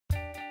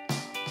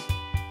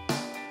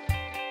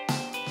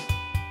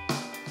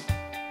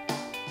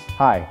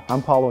Hi,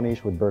 I'm Paul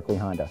O'Neish with Buerkle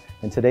Honda,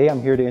 and today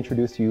I'm here to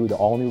introduce to you the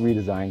all-new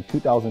redesigned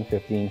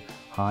 2015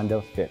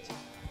 Honda Fit.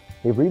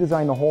 They've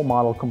redesigned the whole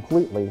model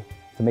completely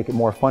to make it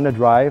more fun to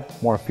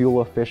drive, more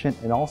fuel efficient,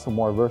 and also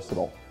more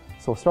versatile.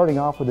 So starting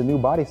off with the new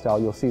body style,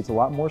 you'll see it's a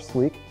lot more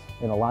sleek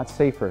and a lot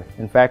safer.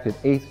 In fact, it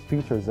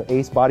features the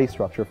ACE body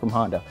structure from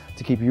Honda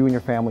to keep you and your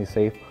family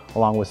safe,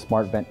 along with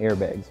smart vent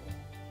airbags.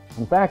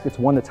 In fact, it's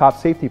won the top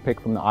safety pick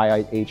from the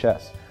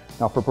IIHS.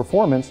 Now for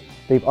performance,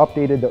 they've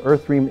updated the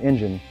earth ream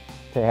engine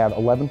to have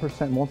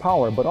 11% more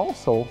power, but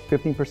also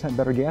 15%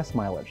 better gas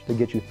mileage to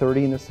get you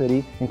 30 in the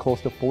city and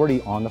close to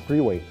 40 on the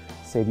freeway,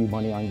 save you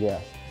money on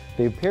gas.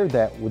 They've paired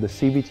that with a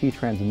CVT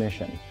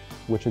transmission,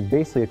 which is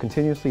basically a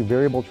continuously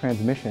variable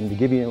transmission to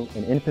give you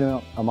an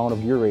infinite amount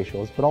of gear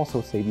ratios, but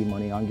also save you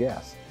money on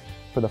gas.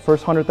 For the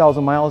first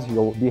 100,000 miles,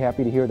 you'll be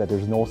happy to hear that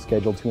there's no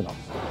scheduled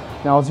tune-ups.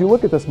 Now, as you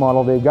look at this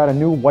model, they've got a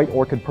new white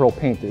orchid pearl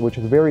paint, which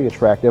is very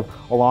attractive,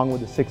 along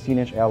with the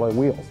 16-inch alloy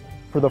wheels.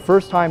 For the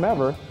first time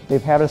ever,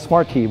 they've had a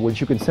smart key,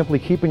 which you can simply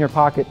keep in your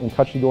pocket and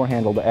touch the door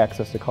handle to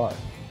access the car.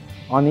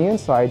 On the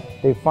inside,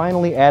 they've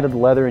finally added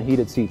leather and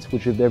heated seats,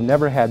 which they've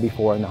never had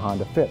before in the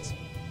Honda Fits.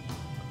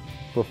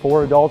 For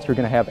 4 adults, you're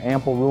going to have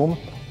ample room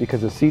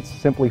because the seats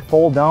simply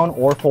fold down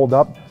or fold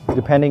up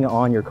depending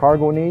on your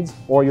cargo needs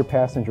or your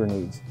passenger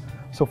needs.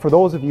 So for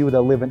those of you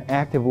that live an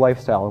active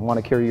lifestyle and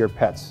want to carry your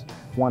pets,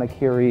 want to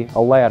carry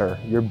a ladder,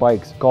 your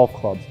bikes, golf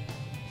clubs,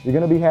 you're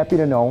going to be happy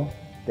to know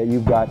that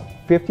you've got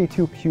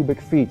 52 cubic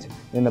feet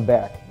in the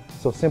back.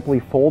 So simply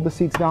fold the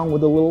seats down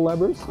with the little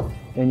levers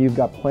and you've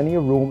got plenty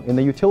of room in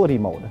the utility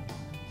mode.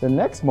 The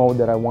next mode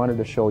that I wanted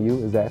to show you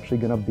is actually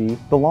going to be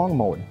the long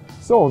mode.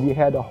 So if you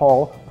had to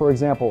haul, for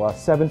example, a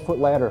 7-foot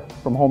ladder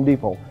from Home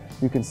Depot,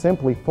 you can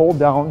simply fold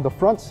down the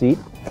front seat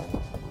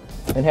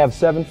and have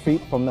 7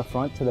 feet from the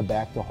front to the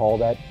back to haul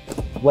that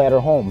ladder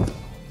home.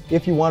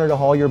 If you wanted to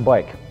haul your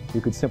bike, you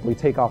could simply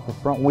take off the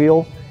front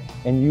wheel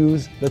and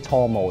use the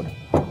tall mode.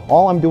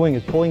 All I'm doing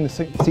is pulling the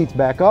seats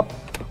back up,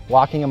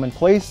 locking them in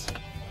place.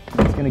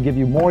 It's going to give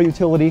you more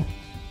utility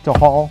to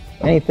haul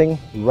anything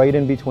right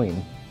in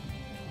between.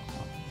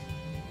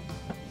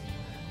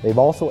 They've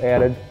also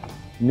added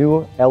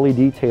new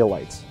LED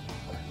taillights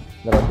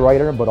that are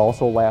brighter but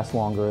also last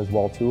longer as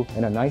well too,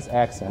 and a nice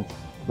accent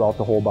throughout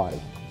the whole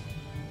body.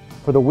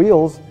 For the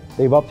wheels,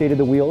 they've updated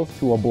the wheels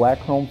to a black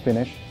chrome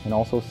finish and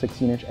also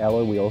 16-inch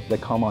alloy wheels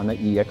that come on the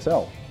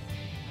EXL.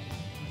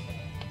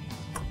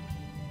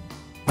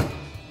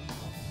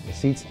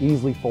 The seats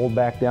easily fold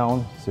back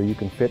down so you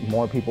can fit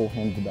more people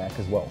in the back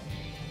as well.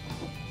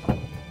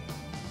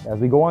 As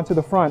we go on to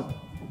the front,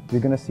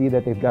 you're going to see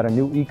that they've got a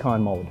new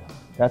Econ mode.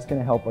 That's going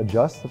to help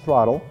adjust the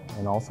throttle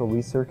and also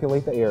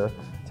recirculate the air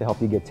to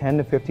help you get 10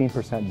 to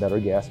 15% better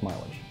gas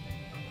mileage.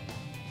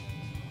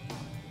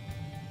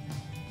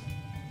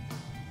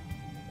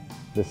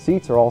 The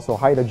seats are also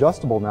height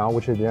adjustable now,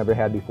 which they've never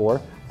had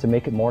before, to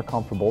make it more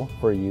comfortable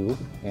for you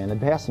and the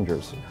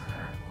passengers.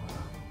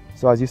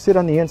 So as you sit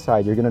on the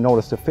inside, you're going to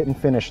notice the fit and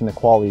finish and the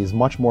quality is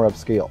much more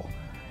upscale.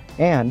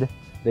 And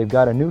they've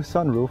got a new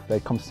sunroof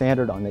that comes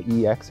standard on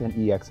the EX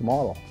and EX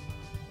model.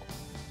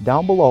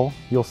 Down below,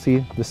 you'll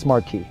see the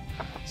smart key.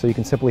 So you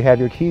can simply have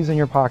your keys in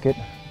your pocket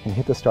and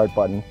hit the start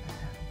button.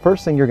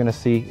 First thing you're going to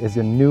see is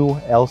a new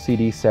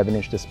LCD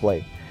 7-inch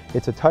display.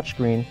 It's a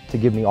touchscreen to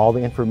give me all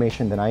the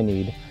information that I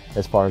need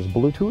as far as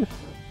Bluetooth,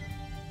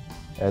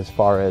 as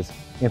far as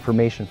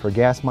information for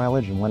gas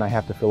mileage and when I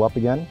have to fill up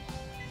again,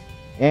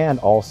 and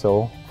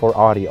also for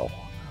audio.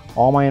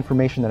 All my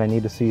information that I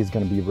need to see is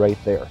going to be right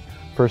there.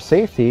 For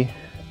safety,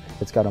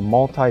 it's got a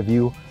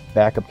multi-view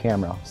backup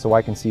camera, so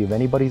I can see if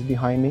anybody's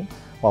behind me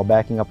while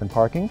backing up and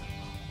parking.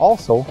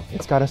 Also,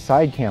 it's got a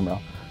side camera,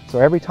 so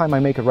every time I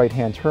make a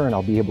right-hand turn,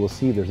 I'll be able to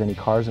see if there's any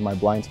cars in my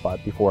blind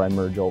spot before I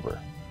merge over.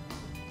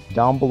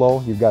 Down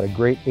below, you've got a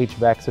great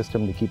HVAC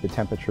system to keep the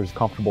temperatures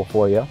comfortable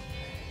for you.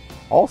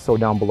 Also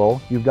down below,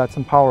 you've got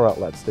some power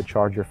outlets to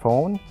charge your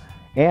phone,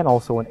 and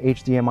also an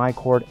HDMI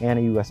cord and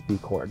a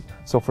USB cord.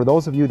 So for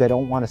those of you that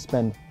don't want to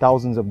spend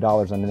thousands of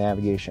dollars on the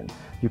navigation,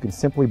 you can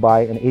simply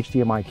buy an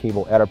HDMI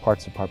cable at our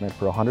parts department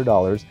for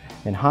 $100,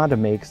 and Honda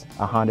makes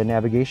a Honda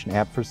navigation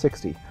app for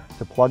 $60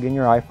 to plug in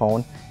your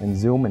iPhone and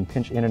zoom and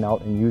pinch in and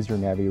out and use your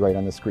Navi right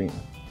on the screen.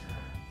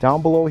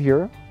 Down below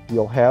here,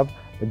 you'll have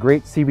a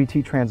great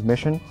CVT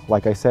transmission.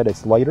 Like I said,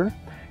 it's lighter,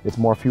 it's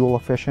more fuel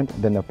efficient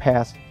than the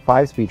past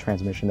 5-speed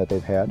transmission that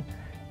they've had,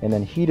 and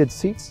then heated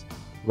seats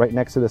right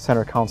next to the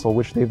center console,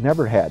 which they've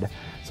never had.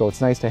 So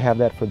it's nice to have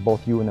that for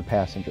both you and the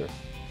passenger.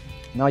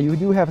 Now you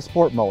do have a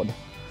sport mode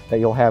that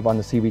you'll have on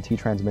the CVT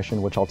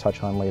transmission, which I'll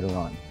touch on later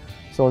on.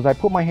 So as I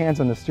put my hands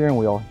on the steering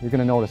wheel, you're going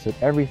to notice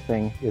that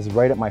everything is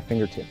right at my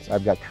fingertips.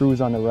 I've got cruise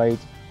on the right,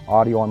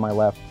 audio on my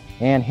left,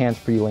 and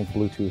hands-free link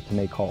Bluetooth to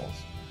make calls.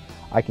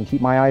 I can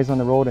keep my eyes on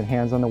the road and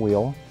hands on the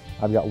wheel.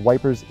 I've got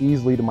wipers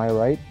easily to my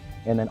right,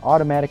 and then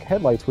automatic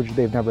headlights, which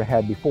they've never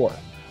had before.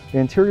 The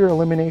interior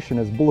illumination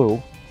is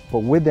blue,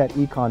 but with that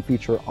Econ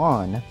feature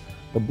on,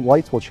 the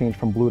lights will change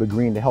from blue to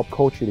green to help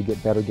coach you to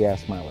get better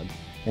gas mileage.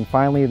 And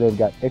finally, they've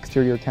got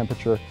exterior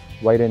temperature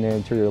right in the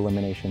interior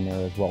illumination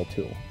there as well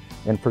too.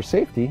 And for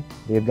safety,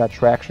 they've got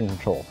traction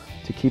control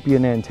to keep you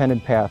in the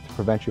intended path to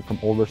prevent you from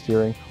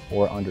oversteering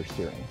or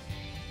understeering.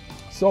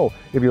 So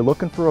if you're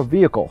looking for a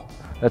vehicle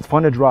that's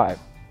fun to drive,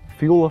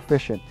 fuel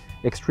efficient,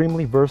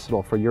 extremely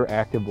versatile for your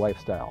active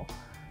lifestyle,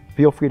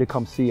 feel free to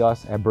come see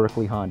us at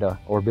Buerkle Honda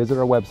or visit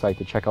our website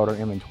to check out our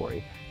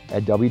inventory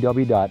at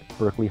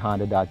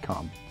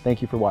www.buerklehonda.com.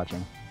 Thank you for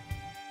watching.